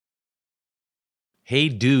Hey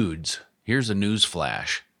dudes, here's a news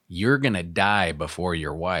flash. You're gonna die before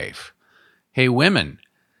your wife. Hey women,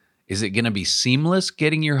 is it gonna be seamless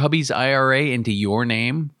getting your hubby's IRA into your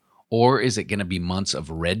name? Or is it gonna be months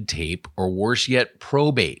of red tape, or worse yet,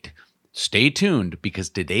 probate? Stay tuned because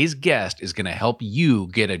today's guest is gonna help you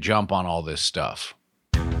get a jump on all this stuff.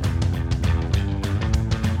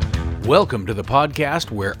 Welcome to the podcast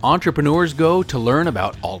where entrepreneurs go to learn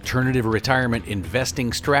about alternative retirement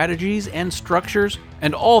investing strategies and structures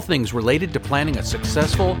and all things related to planning a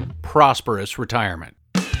successful, prosperous retirement.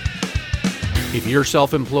 If you're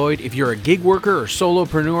self-employed, if you're a gig worker or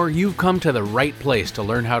solopreneur, you've come to the right place to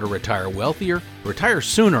learn how to retire wealthier, retire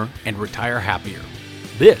sooner, and retire happier.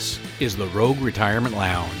 This is the Rogue Retirement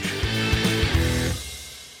Lounge.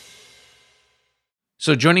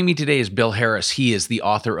 So joining me today is Bill Harris. He is the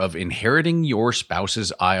author of Inheriting Your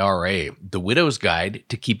Spouse's IRA, The Widow's Guide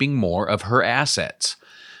to Keeping More of Her Assets.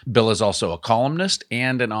 Bill is also a columnist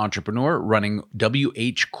and an entrepreneur running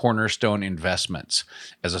WH Cornerstone Investments.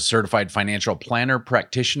 As a certified financial planner,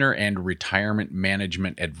 practitioner, and retirement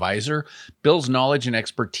management advisor, Bill's knowledge and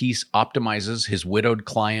expertise optimizes his widowed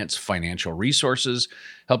clients' financial resources,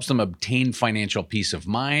 helps them obtain financial peace of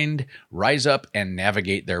mind, rise up, and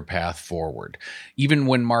navigate their path forward. Even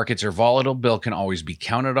when markets are volatile, Bill can always be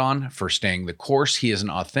counted on for staying the course. He is an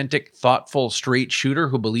authentic, thoughtful, straight shooter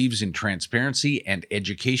who believes in transparency and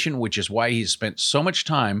education, which is why he's spent so much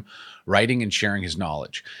time writing and sharing his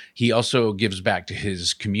knowledge. He also gives back to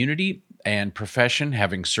his community and profession,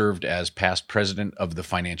 having served as past president of the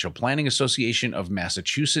Financial Planning Association of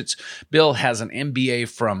Massachusetts. Bill has an MBA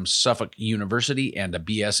from Suffolk University and a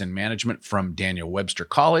BS in management from Daniel Webster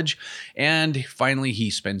College. And finally,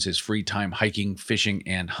 he spends his free time hiking, fishing,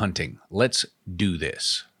 and hunting. Let's do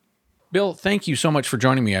this. Bill, thank you so much for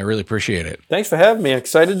joining me. I really appreciate it. Thanks for having me.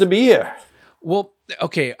 Excited to be here. Well,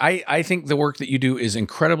 okay, I think the work that you do is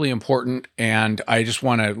incredibly important, and I just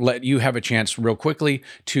want to let you have a chance real quickly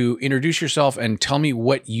to introduce yourself and tell me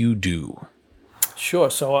what you do.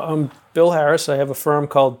 Sure. So I'm Bill Harris. I have a firm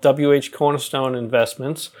called WH Cornerstone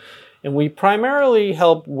Investments, and we primarily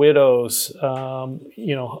help widows,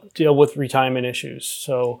 deal with retirement issues.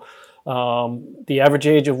 So the average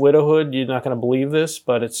age of widowhood, you're not going to believe this,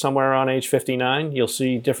 but it's somewhere around age 59. You'll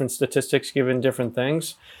see different statistics given different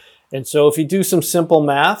things. And so if you do some simple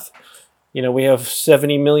math, we have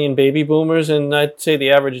 70 million baby boomers, and I'd say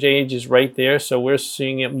the average age is right there. So we're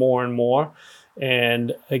seeing it more and more.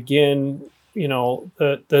 And again,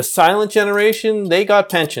 the silent generation, they got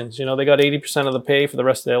pensions. They got 80% of the pay for the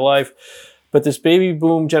rest of their life. But this baby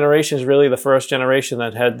boom generation is really the first generation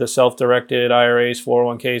that had the self-directed IRAs,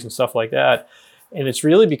 401ks, and stuff like that. And it's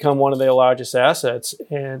really become one of their largest assets.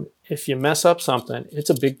 And if you mess up something, it's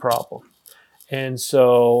a big problem. And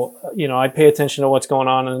so, I pay attention to what's going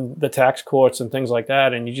on in the tax courts and things like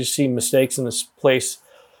that. And you just see mistakes in this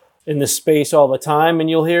space all the time. And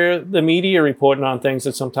you'll hear the media reporting on things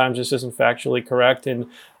that sometimes just isn't factually correct. And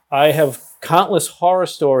I have countless horror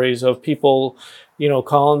stories of people,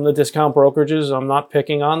 calling the discount brokerages. I'm not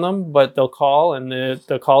picking on them, but they'll call, and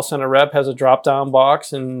the call center rep has a drop-down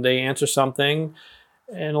box and they answer something.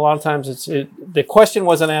 And a lot of times the question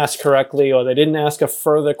wasn't asked correctly, or they didn't ask a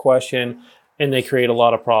further question, and they create a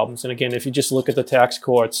lot of problems. And again, if you just look at the tax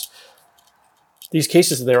courts, these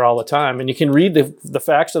cases are there all the time. And you can read the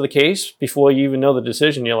facts of the case before you even know the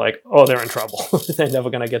decision. You're like, oh, they're in trouble. They're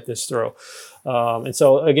never going to get this through. And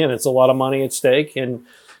so, again, it's a lot of money at stake. And,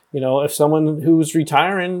 if someone who's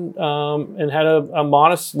retiring and had a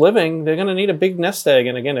modest living, they're going to need a big nest egg.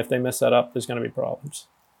 And again, if they mess that up, there's going to be problems.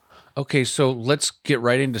 Okay, so let's get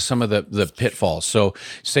right into some of the pitfalls. So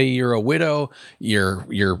say you're a widow,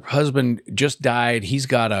 your husband just died, he's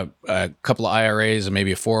got a couple of IRAs and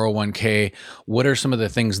maybe a 401k. What are some of the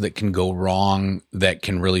things that can go wrong that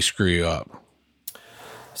can really screw you up?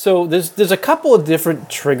 So there's a couple of different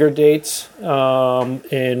trigger dates,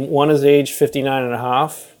 and one is age 59 and a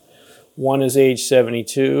half, one is age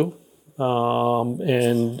 72. Those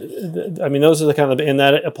are the kind of, and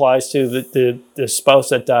that applies to the spouse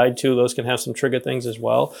that died too. Those can have some trigger things as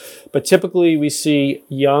well. But typically we see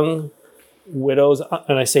young widows,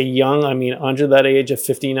 and I say young, I mean under that age of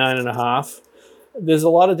 59 and a half. There's a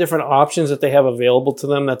lot of different options that they have available to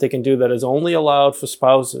them that they can do that is only allowed for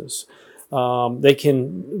spouses. They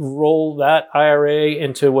can roll that IRA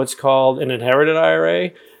into what's called an inherited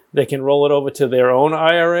IRA. They can roll it over to their own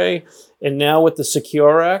IRA. And now with the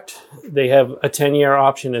Secure Act, they have a 10-year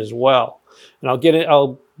option as well. And I'll get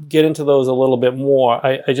into those a little bit more.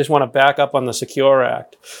 I just want to back up on the Secure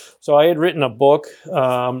Act. So I had written a book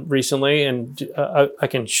recently, and I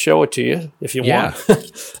can show it to you if you want.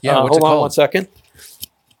 Yeah. Hold on one second.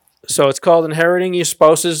 So it's called Inheriting Your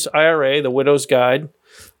Spouse's IRA, the Widow's Guide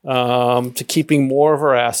to Keeping More of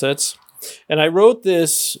Her Assets. And I wrote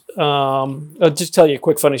this, I'll just tell you a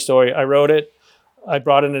quick funny story. I wrote it, I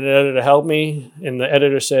brought in an editor to help me, and the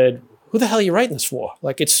editor said, "Who the hell are you writing this for?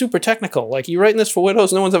 Like, it's super technical. Like, you're writing this for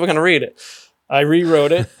widows, no one's ever going to read it." I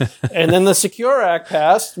rewrote it, and then the Secure Act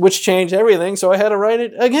passed, which changed everything, so I had to write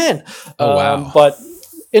it again. Oh, wow. But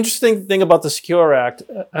interesting thing about the Secure Act,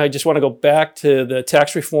 I just want to go back to the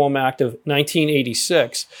Tax Reform Act of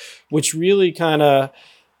 1986, which really kind of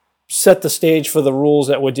set the stage for the rules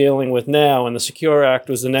that we're dealing with now, and the Secure Act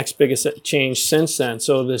was the next biggest change since then.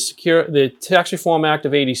 So the Tax Reform Act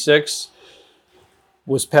of 86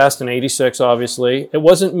 was passed in 86, obviously. It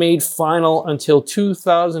wasn't made final until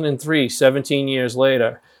 2003, 17 years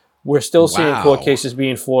later. We're still seeing court cases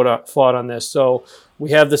being fought on this. So we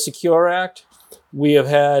have the Secure Act. We have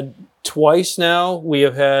had twice now, we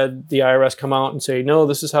have had the IRS come out and say, no,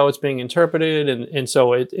 this is how it's being interpreted. And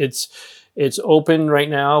so it's open right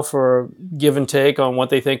now for give and take on what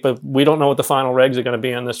they think, but we don't know what the final regs are going to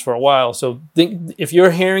be on this for a while. So if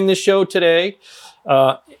you're hearing this show today,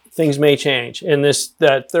 things may change. And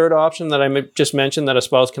that third option that I just mentioned, that a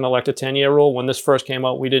spouse can elect a 10-year rule, when this first came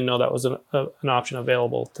out, we didn't know that was an option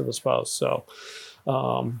available to the spouse. So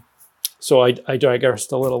I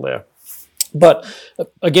digressed a little there. But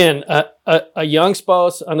again, a young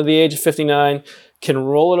spouse under the age of 59 can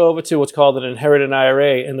roll it over to what's called an inherited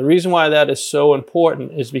IRA. And the reason why that is so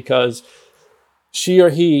important is because she or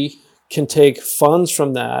he can take funds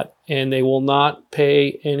from that and they will not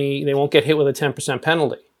pay they won't get hit with a 10%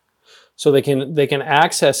 penalty. So they can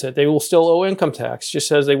access it. They will still owe income tax,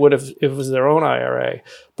 just as they would if it was their own IRA,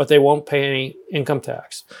 but they won't pay any income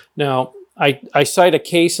tax. Now, I cite a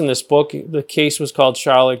case in this book. The case was called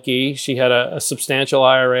Charlotte Gee. She had a substantial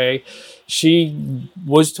IRA. She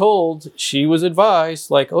was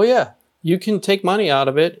advised, like, oh yeah, you can take money out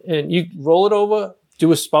of it and you roll it over,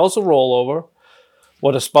 do a spousal rollover.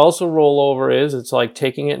 What a spousal rollover is, it's like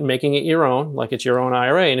taking it and making it your own, like it's your own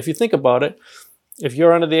IRA. And if you think about it, if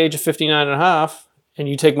you're under the age of 59 and a half and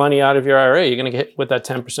you take money out of your IRA, you're going to get hit with that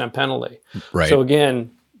 10% penalty. Right. So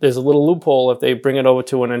again, there's a little loophole. If they bring it over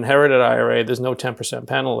to an inherited IRA, there's no 10%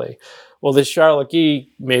 penalty. Well, this Charlotte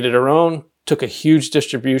Gee made it her own, took a huge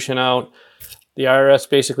distribution out. The IRS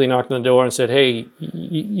basically knocked on the door and said, hey,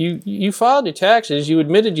 you filed your taxes. You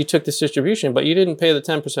admitted you took this distribution, but you didn't pay the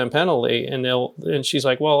 10% penalty. And she's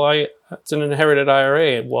like, well, it's an inherited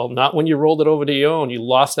IRA. Well, not when you rolled it over to your own. You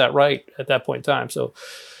lost that right at that point in time. So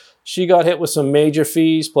she got hit with some major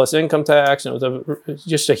fees plus income tax, and it was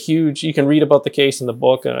just a huge, you can read about the case in the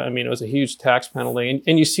book. It was a huge tax penalty,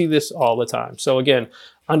 and you see this all the time. So again,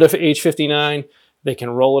 under age 59, they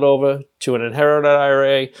can roll it over to an inherited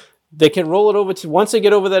IRA. They can roll it over to, once they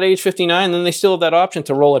get over that age 59, then they still have that option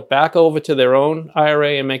to roll it back over to their own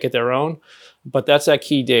IRA and make it their own. But that's that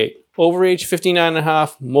key date. Over age 59 and a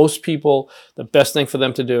half, most people, the best thing for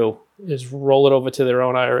them to do is roll it over to their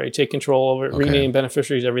own IRA, take control over it, rename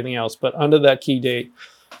beneficiaries, everything else. But under that key date,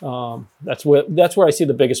 that's where I see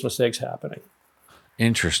the biggest mistakes happening.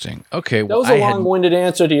 Interesting. Okay. That was a long-winded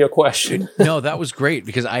answer to your question. No, that was great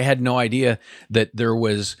because I had no idea that there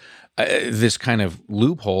was this kind of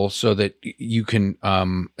loophole so that you can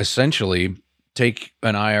essentially take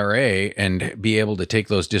an IRA and be able to take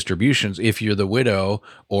those distributions if you're the widow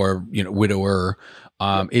or widower,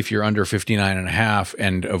 if you're under 59 and a half,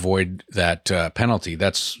 and avoid that penalty.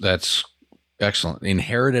 That's excellent.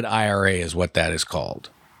 Inherited IRA is what that is called.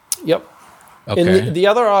 Yep. Okay. And the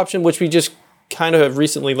other option, which we just kind of have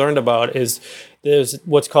recently learned about, is there's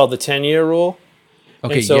what's called the 10-year rule.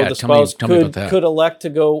 Okay, and so the spouse tell me about that. could elect to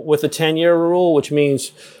go with a 10-year rule, which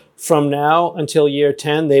means from now until year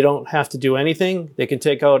 10, they don't have to do anything. They can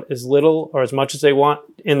take out as little or as much as they want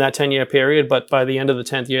in that 10-year period, but by the end of the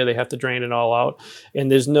 10th year, they have to drain it all out. And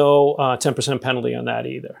there's no 10% penalty on that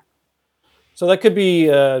either. So that could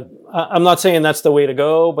be, I'm not saying that's the way to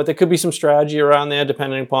go, but there could be some strategy around there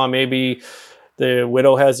depending upon maybe the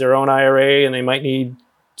widow has their own IRA and they might need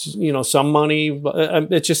some money.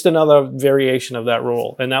 It's just another variation of that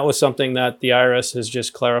rule. And that was something that the IRS has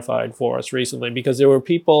just clarified for us recently, because there were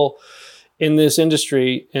people in this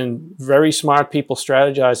industry and very smart people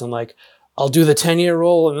strategizing like, I'll do the 10-year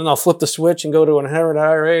rule and then I'll flip the switch and go to an inherited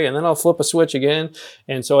IRA and then I'll flip a switch again.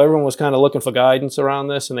 And so everyone was kind of looking for guidance around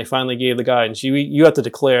this, and they finally gave the guidance. You have to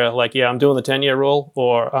declare like, yeah, I'm doing the 10-year rule,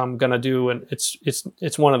 or I'm going to do, and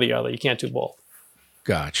it's one or the other. You can't do both.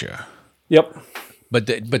 Gotcha. Yep. But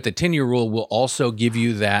the 10-year rule will also give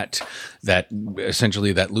you that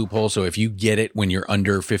essentially that loophole. So if you get it when you're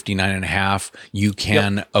under 59 and a half, you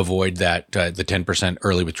can avoid that the 10%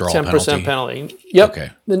 early withdrawal 10% penalty. Yep.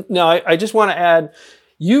 Okay. Now I just want to add,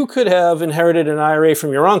 you could have inherited an IRA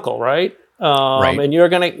from your uncle, right? Right. And you're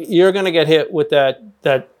gonna get hit with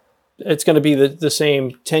that it's going to be the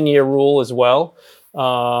same 10-year rule as well.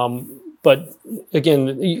 But again,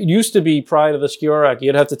 it used to be prior to the Secure Act,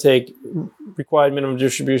 you'd have to take required minimum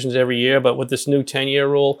distributions every year. But with this new 10-year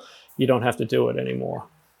rule, you don't have to do it anymore.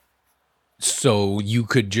 So you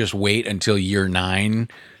could just wait until year 9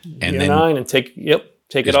 and take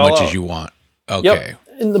it all as much as you want. Okay. Yep.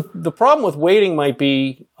 And the problem with waiting might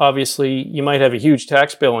be, obviously, you might have a huge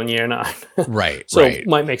tax bill in year 9. Right. So it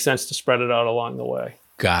might make sense to spread it out along the way.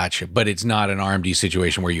 Gotcha. But it's not an RMD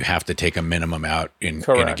situation where you have to take a minimum out in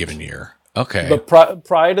a given year. Okay. But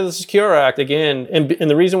prior to the Secure Act, again, and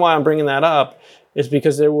the reason why I'm bringing that up is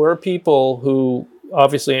because there were people who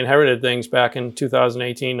obviously inherited things back in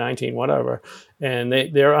 2018, 19, whatever, and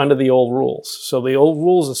they're under the old rules. So the old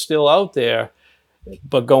rules are still out there,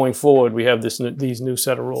 but going forward, we have these new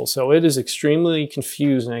set of rules. So it is extremely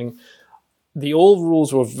confusing. The old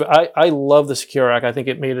rules were, I love the Secure Act. I think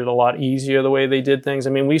it made it a lot easier the way they did things. I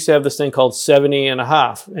mean, we used to have this thing called 70 and a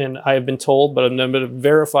half, and I have been told, but I'm never going to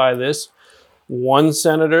verify this. One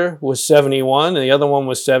senator was 71 and the other one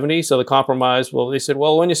was 70. So the compromise, they said,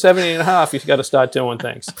 well, when you're 70 and a half, you've got to start doing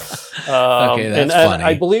things. Okay, that's funny.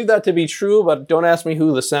 I believe that to be true, but don't ask me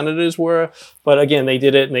who the senators were. But again, they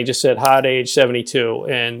did it and they just said hard age 72,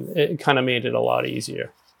 and it kind of made it a lot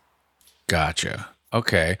easier. Gotcha.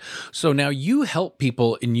 Okay. So now you help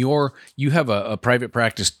people you have a private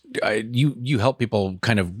practice. You help people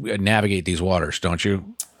kind of navigate these waters, don't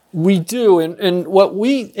you? We do. And what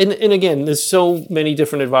and again, there's so many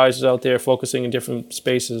different advisors out there focusing in different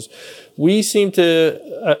spaces. We seem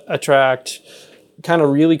to attract kind of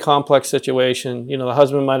really complex situation. You know, the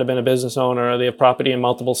husband might have been a business owner, they have property in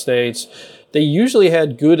multiple states. They usually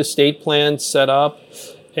had good estate plans set up,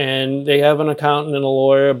 and they have an accountant and a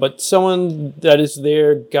lawyer, but someone that is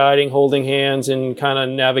there guiding, holding hands, and kind of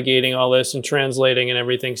navigating all this and translating and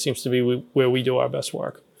everything seems to be where we do our best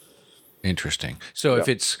work. Interesting. So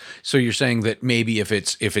so you're saying that maybe if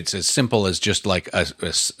it's as simple as just like a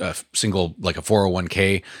single, like a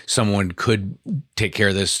 401k, someone could take care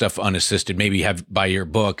of this stuff unassisted, maybe buy your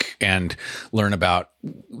book and learn about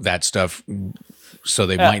that stuff. So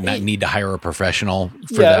they might not need to hire a professional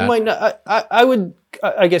for that. Yeah, it might not. I would,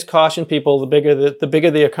 I guess, caution people. The bigger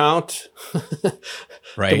the account,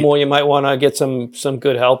 right, the more you might want to get some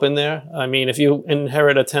good help in there. I mean, if you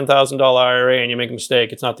inherit a $10,000 IRA and you make a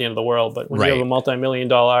mistake, it's not the end of the world. But when you have a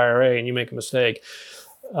multi-million-dollar IRA and you make a mistake,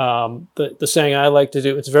 the saying I like to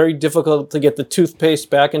do, it's very difficult to get the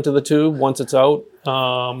toothpaste back into the tube once it's out.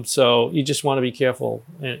 So you just want to be careful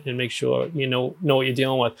and make sure you know what you're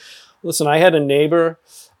dealing with. Listen, I had a neighbor,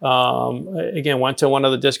 again, went to one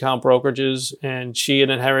of the discount brokerages, and she had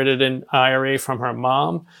inherited an IRA from her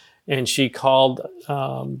mom, and she called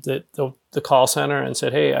the call center and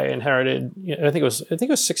said, "Hey, I inherited. I think it was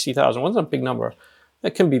 $60,000. It wasn't a big number.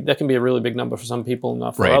 That can be a really big number for some people,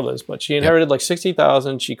 not for others. But she inherited like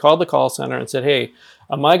 $60,000. She called the call center and said, "Hey,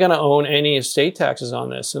 am I going to own any estate taxes on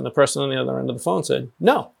this?" And the person on the other end of the phone said,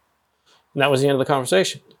 "No." And that was the end of the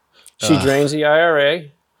conversation. She drains the IRA,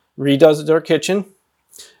 redoes their kitchen,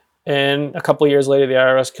 and a couple of years later, the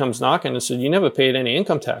IRS comes knocking and said, "You never paid any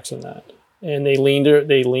income tax on that." And they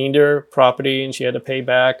leaned her property, and she had to pay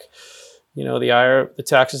back, the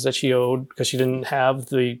taxes that she owed because she didn't have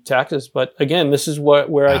the taxes. But again, this is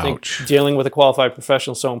where I think dealing with a qualified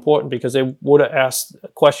professional is so important, because they would have asked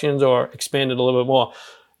questions or expanded a little bit more.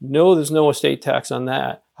 No, there's no estate tax on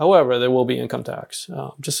that. However, there will be income tax.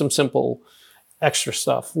 Just some simple extra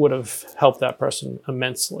stuff would have helped that person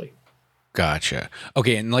immensely. Gotcha.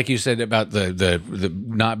 Okay, and like you said about the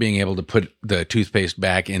not being able to put the toothpaste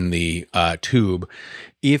back in the tube,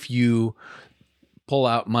 if you pull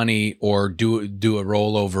out money or do a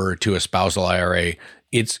rollover to a spousal IRA,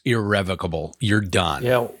 it's irrevocable. You're done.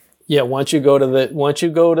 Yeah. Once you go to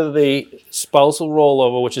the spousal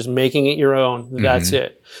rollover, which is making it your own, that's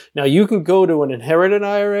it. Now you can go to an inherited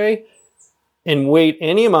IRA and wait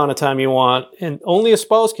any amount of time you want, and only a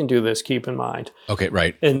spouse can do this, keep in mind. Okay,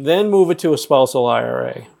 right. And then move it to a spousal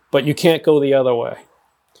IRA, but you can't go the other way.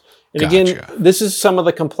 And again, this is some of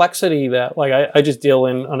the complexity that I just deal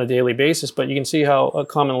in on a daily basis, but you can see how a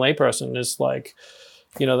common layperson is like,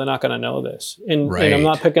 they're not going to know this. And I'm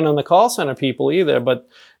not picking on the call center people either, but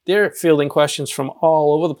they're fielding questions from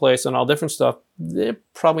all over the place and all different stuff. They're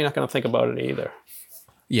probably not going to think about it either.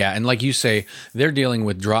 Yeah, and like you say, they're dealing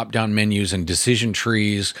with drop-down menus and decision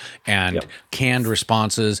trees and Yep. canned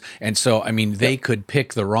responses, and so I mean, they could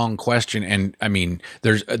pick the wrong question, and I mean,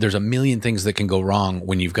 there's a million things that can go wrong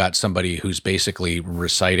when you've got somebody who's basically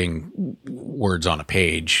reciting words on a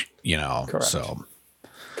page, Correct. So,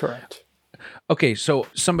 Correct. okay, so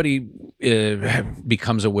somebody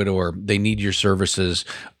becomes a widower, they need your services,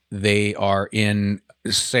 they are in,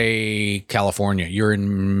 say, California. You're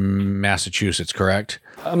in Massachusetts, correct?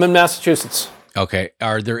 I'm in Massachusetts. Okay.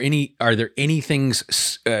 Are there any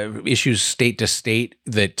things issues state to state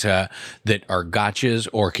that that are gotchas,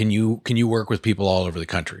 or can you work with people all over the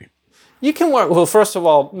country? You can work. Well, first of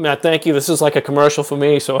all, Matt, thank you. This is like a commercial for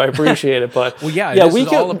me, so I appreciate it. But Well, yeah,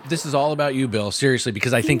 this is all about you, Bill. Seriously,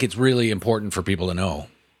 because I think it's really important for people to know.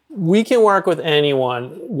 We can work with anyone.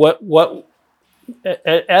 What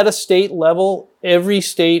at a state level, every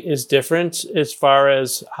state is different as far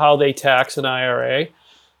as how they tax an IRA.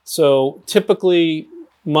 So typically,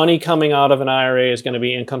 money coming out of an IRA is going to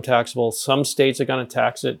be income taxable. Some states are going to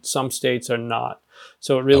tax it. Some states are not.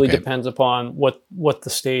 So it really depends upon what the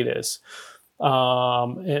state is.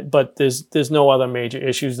 But there's no other major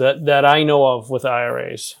issues that I know of with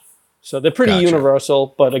IRAs. So they're pretty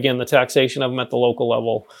universal. But again, the taxation of them at the local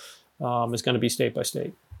level is going to be state by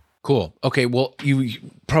state. Cool. Okay. Well, you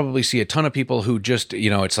probably see a ton of people who just,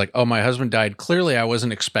 it's like, oh, my husband died. Clearly, I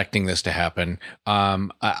wasn't expecting this to happen.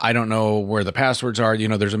 I don't know where the passwords are.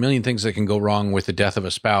 There's a million things that can go wrong with the death of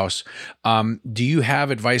a spouse. Do you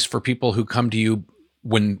have advice for people who come to you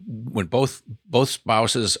when both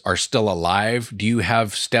spouses are still alive? Do you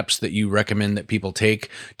have steps that you recommend that people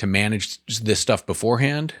take to manage this stuff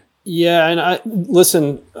beforehand? Yeah, and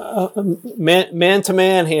listen, man to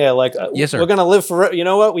man here. Like, yes, sir. We're going to live forever. You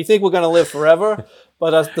know what? We think we're going to live forever,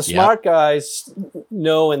 but the smart guys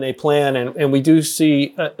know and they plan. And we do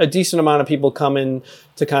see a decent amount of people come in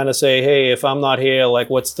to kind of say, hey, if I'm not here,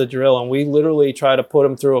 like, what's the drill? And we literally try to put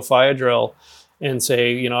them through a fire drill and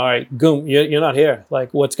say, all right, goom, you're not here.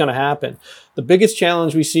 Like, what's going to happen? The biggest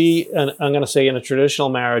challenge we see, and I'm going to say in a traditional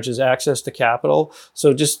marriage, is access to capital.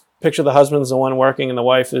 So just picture the husband's the one working and the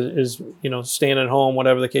wife is staying at home,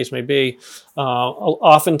 whatever the case may be.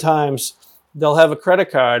 Oftentimes they'll have a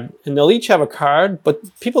credit card and they'll each have a card,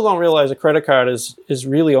 but people don't realize a credit card is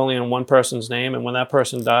really only in one person's name. And when that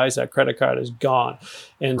person dies, that credit card is gone.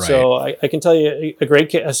 And so I can tell you a great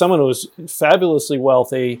case, someone who was fabulously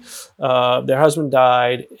wealthy, their husband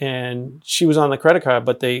died and she was on the credit card,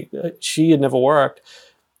 but she had never worked.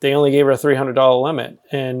 They only gave her a $300 limit.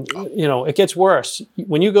 And, it gets worse.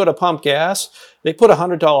 When you go to pump gas, they put a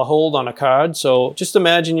 $100 hold on a card. So just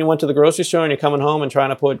imagine you went to the grocery store and you're coming home and trying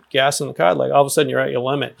to put gas in the card. Like all of a sudden you're at your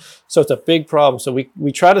limit. So it's a big problem. So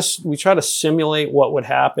we try to simulate what would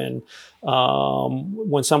happen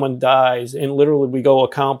when someone dies. And literally we go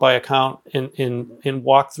account by account and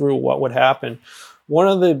walk through what would happen. One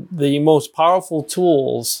of the most powerful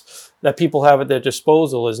tools that people have at their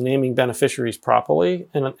disposal is naming beneficiaries properly.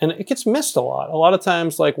 And it gets missed a lot. A lot of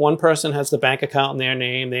times, like one person has the bank account in their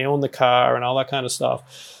name, they own the car and all that kind of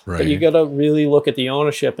stuff. Right. But you got to really look at the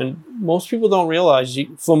ownership. And most people don't realize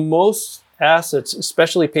for most assets,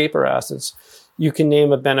 especially paper assets, you can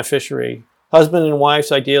name a beneficiary. Husband and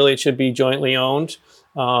wives, ideally, it should be jointly owned.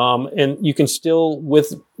 And you can still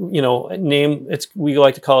name, we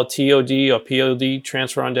like to call it TOD or POD,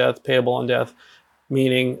 transfer on death, payable on death.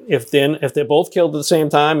 Meaning if they're both killed at the same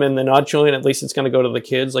time and they're not joint, at least it's going to go to the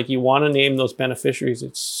kids. Like you want to name those beneficiaries.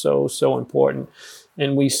 It's so important.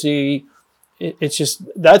 And we see it's just,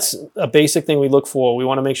 that's a basic thing we look for. We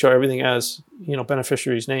want to make sure everything has,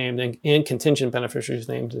 beneficiaries named and contingent beneficiaries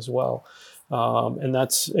named as well. And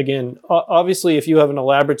that's, again, obviously, if you have an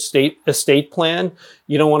elaborate estate plan,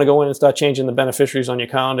 you don't want to go in and start changing the beneficiaries on your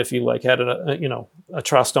account if you had a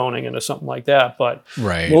trust owning it or something like that. But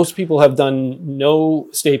most people have done no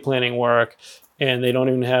estate planning work and they don't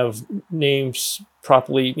even have names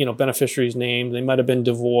properly, beneficiaries named. They might have been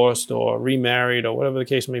divorced or remarried or whatever the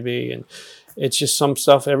case may be. And it's just some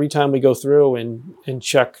stuff every time we go through and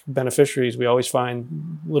check beneficiaries, we always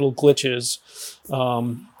find little glitches.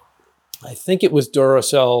 I think it was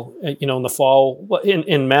Duracell, in the fall,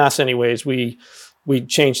 in Mass anyways, we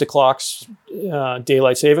changed the clocks,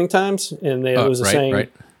 daylight saving times. And there was a saying,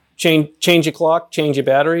 change your clock, change your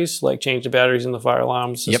batteries, like change the batteries in the fire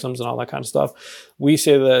alarm systems and all that kind of stuff. We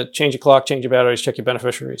say that change your clock, change your batteries, check your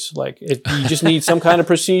beneficiaries. Like you just need some kind of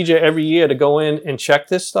procedure every year to go in and check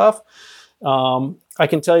this stuff. I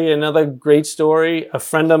can tell you another great story. A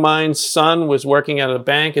friend of mine's son was working at a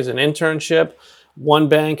bank as an internship. One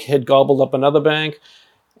bank had gobbled up another bank.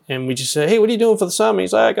 And we just say, hey, what are you doing for the summer?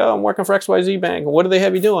 He's like, oh, I'm working for XYZ Bank. What do they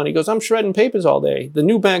have you doing? He goes, I'm shredding papers all day. The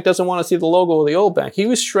new bank doesn't want to see the logo of the old bank. He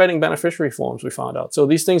was shredding beneficiary forms, we found out. So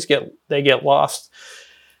these things get lost.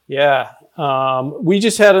 Yeah. We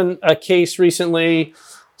just had a case recently.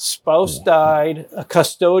 Spouse died. A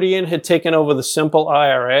custodian had taken over the simple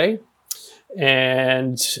IRA.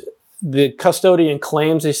 And the custodian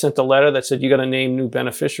claims they sent a letter that said, you got to name new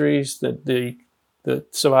beneficiaries. That the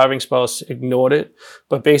surviving spouse ignored it.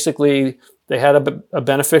 But basically, they had a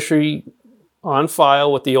beneficiary on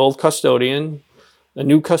file with the old custodian. The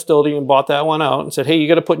new custodian bought that one out and said, hey, you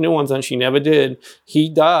got to put new ones on. She never did. He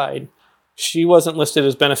died. She wasn't listed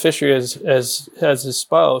as beneficiary as his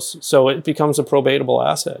spouse. So it becomes a probatable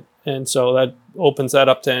asset. And so that opens that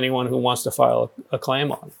up to anyone who wants to file a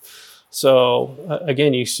claim on. So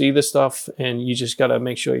again, you see this stuff and you just got to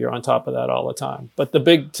make sure you're on top of that all the time. But the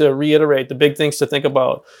big things to think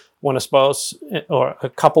about when a spouse or a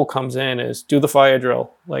couple comes in is do the fire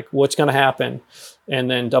drill, like what's going to happen,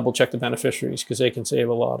 and then double check the beneficiaries because they can save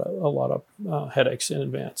a lot of headaches in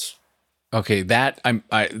advance. Okay,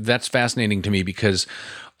 that's fascinating to me because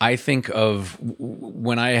I think of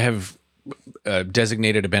when I have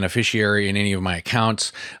designated a beneficiary in any of my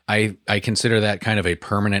accounts, I consider that kind of a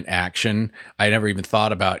permanent action. I never even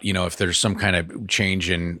thought about, if there's some kind of change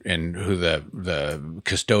in who the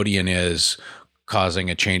custodian is causing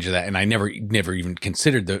a change of that. And I never even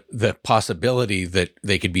considered the possibility that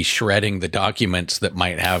they could be shredding the documents that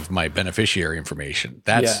might have my beneficiary information.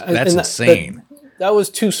 That's insane. That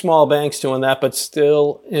was two small banks doing that, but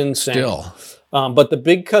still insane. But the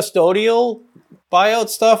big custodial buyout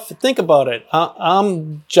stuff, think about it.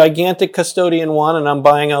 I'm gigantic custodian 1 and I'm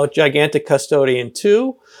buying out gigantic custodian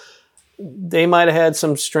 2. They might have had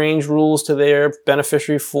some strange rules to their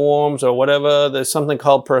beneficiary forms or whatever. There's something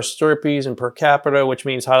called per stirpes and per capita, which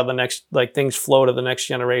means how the next, things flow to the next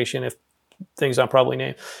generation if things aren't probably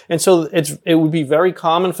named. And so it would be very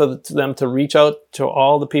common for them to reach out to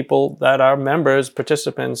all the people that are members,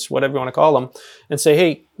 participants, whatever you want to call them, and say,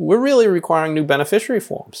 hey, we're really requiring new beneficiary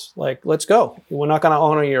forms. Let's go. We're not going to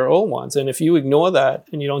honor your old ones. And if you ignore that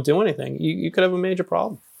and you don't do anything, you could have a major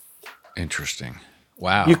problem. Interesting.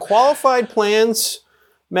 Wow. Your qualified plans,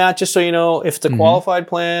 Matt, just so you know, if it's a qualified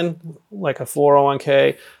plan, like a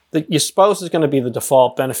 401k, your spouse is going to be the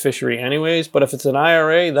default beneficiary anyways, but if it's an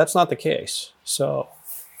IRA, that's not the case. So,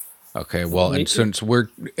 okay, well, and since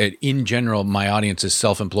in general, my audience is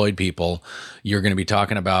self-employed people, you're going to be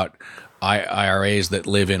talking about IRAs that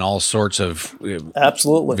live in all sorts of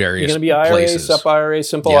absolutely various You're going to be IRAs, places. SEP IRAs,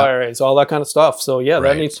 simple IRAs, all that kind of stuff. So yeah,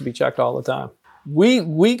 that needs to be checked all the time.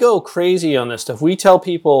 We go crazy on this stuff. We tell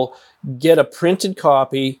people, get a printed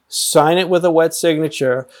copy, sign it with a wet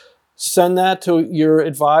signature, send that to your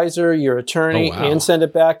advisor, your attorney, and send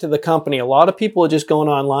it back to the company. A lot of people are just going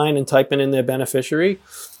online and typing in their beneficiary.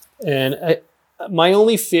 And my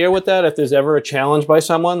only fear with that, if there's ever a challenge by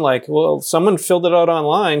someone, someone filled it out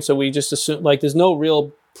online, so we just assume, there's no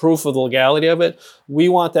real proof of the legality of it. We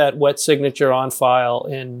want that wet signature on file.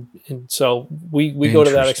 And so we go to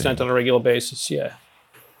that extent on a regular basis. Yeah.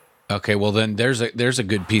 Okay, well then there's a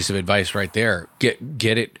good piece of advice right there.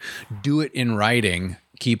 Get it, do it in writing.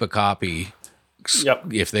 Keep a copy.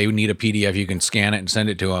 Yep. If they need a PDF, you can scan it and send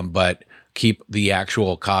it to them, but keep the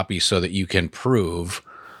actual copy so that you can prove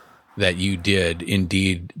that you did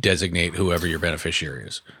indeed designate whoever your beneficiary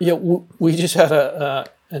is. Yeah, we just had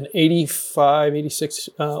an 85, 86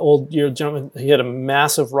 old year gentleman. He had a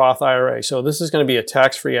massive Roth IRA. So this is going to be a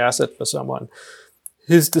tax-free asset for someone.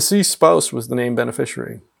 His deceased spouse was the named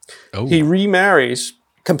beneficiary. Oh. He remarries,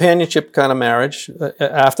 companionship kind of marriage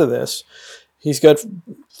after this. He's got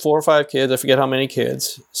 4 or 5 kids. I forget how many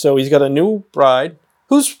kids. So he's got a new bride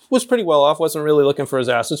who was pretty well off, wasn't really looking for his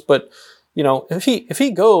assets. But, if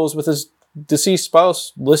he goes with his deceased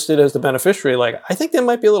spouse listed as the beneficiary, I think there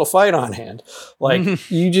might be a little fight on hand.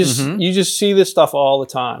 You just see this stuff all the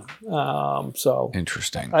time. So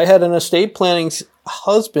interesting. I had an estate planning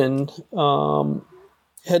husband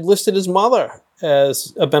had listed his mother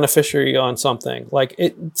as a beneficiary on something.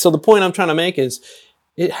 So the point I'm trying to make is,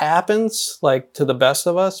 it happens to the best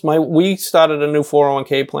of us. We started a new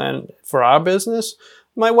 401k plan for our business.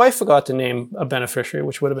 My wife forgot to name a beneficiary,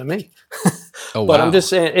 which would have been me. Oh, but wow. I'm just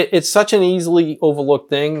saying it's such an easily overlooked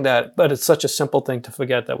thing but it's such a simple thing to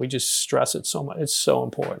forget that we just stress it so much. It's so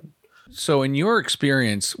important. So in your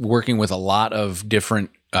experience working with a lot of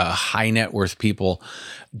different high net worth people,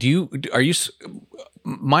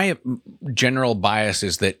 my general bias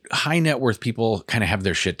is that high net worth people kind of have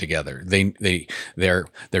their shit together. Their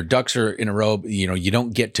ducks are in a row. You know, you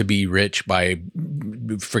don't get to be rich by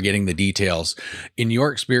forgetting the details. In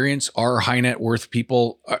your experience, are high net worth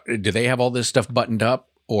people, do they have all this stuff buttoned up,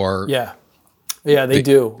 or? Yeah, they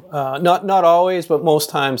do. Not always, but most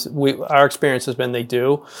times our experience has been they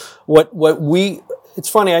do. It's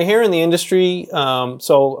funny, I hear in the industry,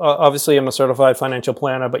 obviously I'm a certified financial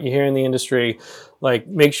planner, but you hear in the industry, like,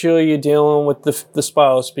 make sure you're dealing with the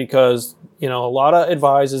spouse, because, you know, a lot of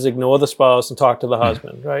advisors ignore the spouse and talk to the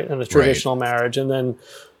husband, right? In a traditional marriage. And then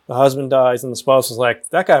the husband dies and the spouse is like,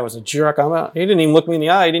 that guy was a jerk. He didn't even look me in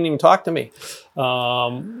the eye. He didn't even talk to me.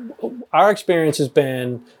 Our experience has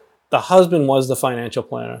been the husband was the financial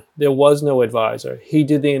planner. There was no advisor. He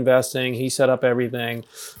did the investing. He set up everything.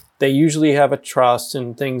 They usually have a trust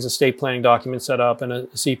and things, estate planning documents set up, and a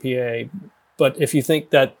CPA. But if you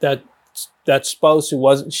think that spouse who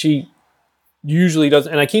wasn't, she usually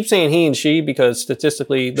doesn't, and I keep saying he and she because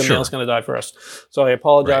statistically the male's going to die first. So I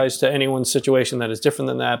apologize to anyone's situation that is different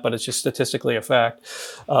than that, but it's just statistically a fact.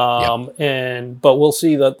 But we'll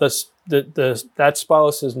see that that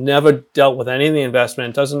spouse has never dealt with any of the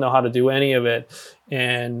investment, doesn't know how to do any of it,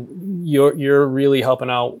 and you're really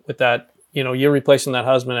helping out with that. You know, you're replacing that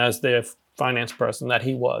husband as the finance person that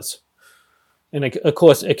he was. And of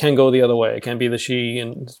course, it can go the other way. It can be the she,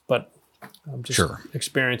 but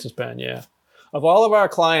experience has been, Of all of our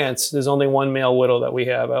clients, there's only one male widow that we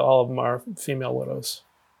have. All of them are female widows.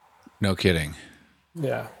 No kidding.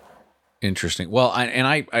 Yeah. Interesting. Well,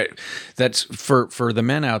 I that's for the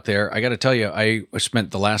men out there. I got to tell you, I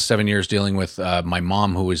spent the last 7 years dealing with my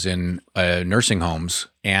mom, who was in nursing homes,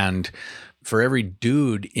 and for every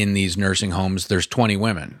dude in these nursing homes, there's 20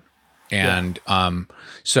 women. And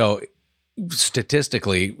so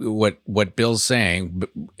statistically, what Bill's saying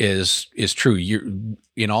is true.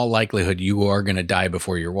 In all likelihood, you are going to die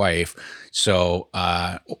before your wife. So,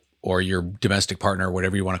 or your domestic partner,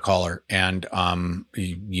 whatever you want to call her. And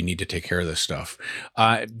you need to take care of this stuff.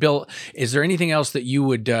 Bill, is there anything else that you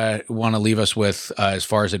would want to leave us with as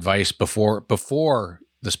far as advice before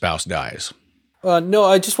the spouse dies? No,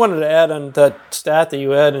 I just wanted to add on that stat that you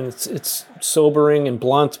had, and it's sobering and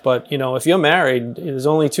blunt. But, you know, if you're married, there's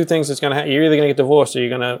only two things that's going to happen. You're either going to get divorced, or you're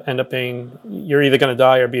going to end up you're either going to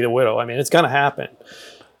die or be the widow. I mean, it's going to happen.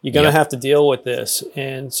 You're going to have to deal with this.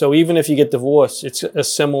 And so even if you get divorced, it's a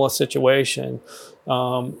similar situation.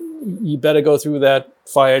 You better go through that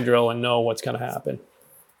fire drill and know what's going to happen.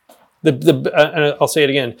 And I'll say it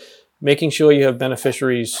again, making sure you have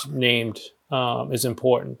beneficiaries named is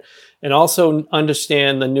important. And also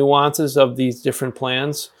understand the nuances of these different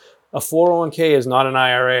plans. A 401k is not an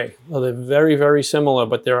IRA. Well, they're very, very similar,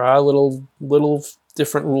 but there are little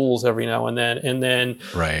different rules every now and then. And then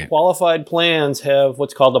qualified plans have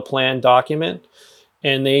what's called a plan document,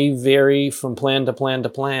 and they vary from plan to plan to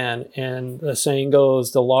plan. And the saying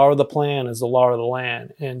goes, the law of the plan is the law of the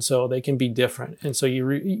land. And so they can be different. And so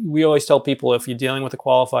we always tell people, if you're dealing with a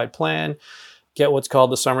qualified plan, get what's called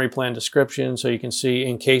the summary plan description, so you can see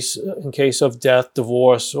in case of death,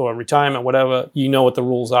 divorce, or retirement, whatever, you know what the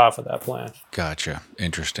rules are for that plan. Gotcha.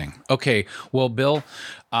 Interesting. Okay. Well, Bill,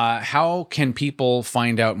 how can people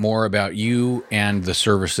find out more about you and the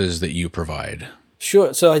services that you provide?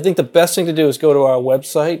 Sure. So I think the best thing to do is go to our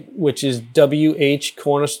website, which is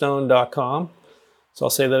whcornerstone.com. So I'll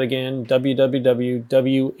say that again,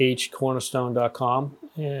 www.whcornerstone.com.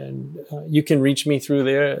 And you can reach me through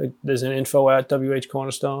there. There's an info at WH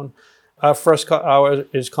Cornerstone. Our first hour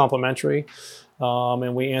is complimentary,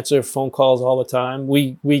 and we answer phone calls all the time.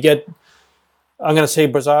 We get, I'm going to say,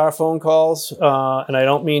 bizarre phone calls, and I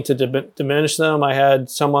don't mean to diminish them. I had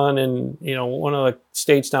someone in one of the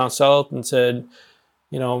states down south and said,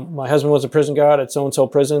 my husband was a prison guard at so-and-so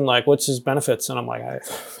prison. Like, what's his benefits? And I'm like, I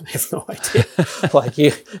have no idea. Like,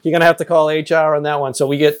 you're going to have to call HR on that one. So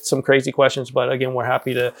we get some crazy questions, but again, we're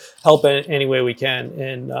happy to help in any way we can.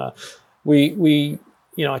 And I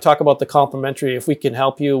talk about the complimentary. If we can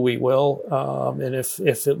help you, we will. And if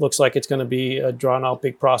it looks like it's going to be a drawn-out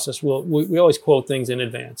big process, we always quote things in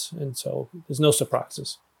advance. And so there's no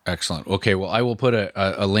surprises. Excellent. Okay, well, I will put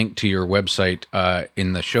a link to your website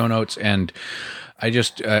in the show notes. And I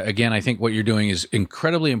just, again, I think what you're doing is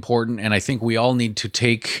incredibly important, and I think we all need to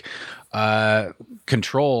take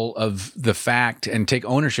control of the fact and take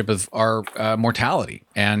ownership of our mortality.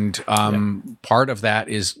 And part of that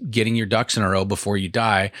is getting your ducks in a row before you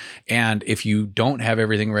die. And if you don't have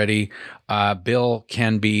everything ready, Bill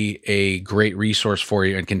can be a great resource for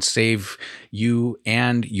you and can save you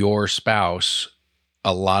and your spouse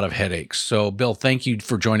a lot of headaches. So, Bill, thank you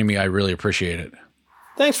for joining me. I really appreciate it.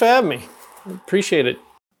 Thanks for having me. Appreciate it.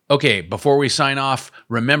 Okay, before we sign off,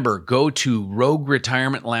 remember, go to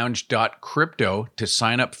rogueretirementlounge.crypto to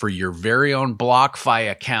sign up for your very own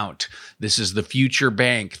BlockFi account. This is the future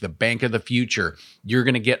bank, the bank of the future. You're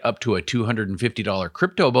going to get up to a $250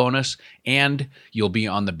 crypto bonus, and you'll be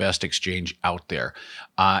on the best exchange out there.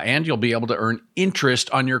 And you'll be able to earn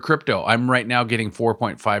interest on your crypto. I'm right now getting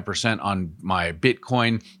 4.5% on my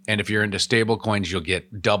Bitcoin, and if you're into stable coins, you'll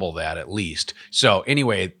get double that at least. So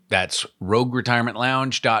anyway, that's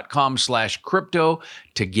rogueretirementlounge.com/crypto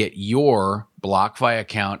to get your BlockFi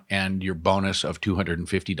account and your bonus of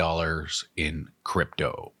 $250 in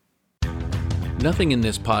crypto. Nothing in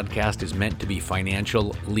this podcast is meant to be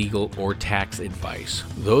financial, legal, or tax advice.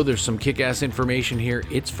 Though there's some kick-ass information here,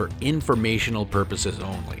 it's for informational purposes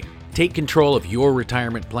only. Take control of your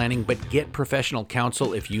retirement planning, but get professional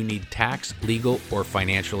counsel if you need tax, legal, or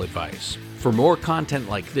financial advice. For more content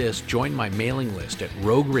like this, join my mailing list at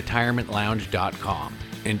rogueretirementlounge.com.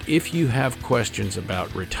 And if you have questions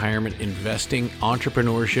about retirement investing,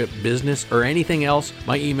 entrepreneurship, business, or anything else,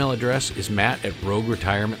 my email address is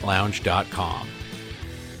matt@rogueretirementlounge.com.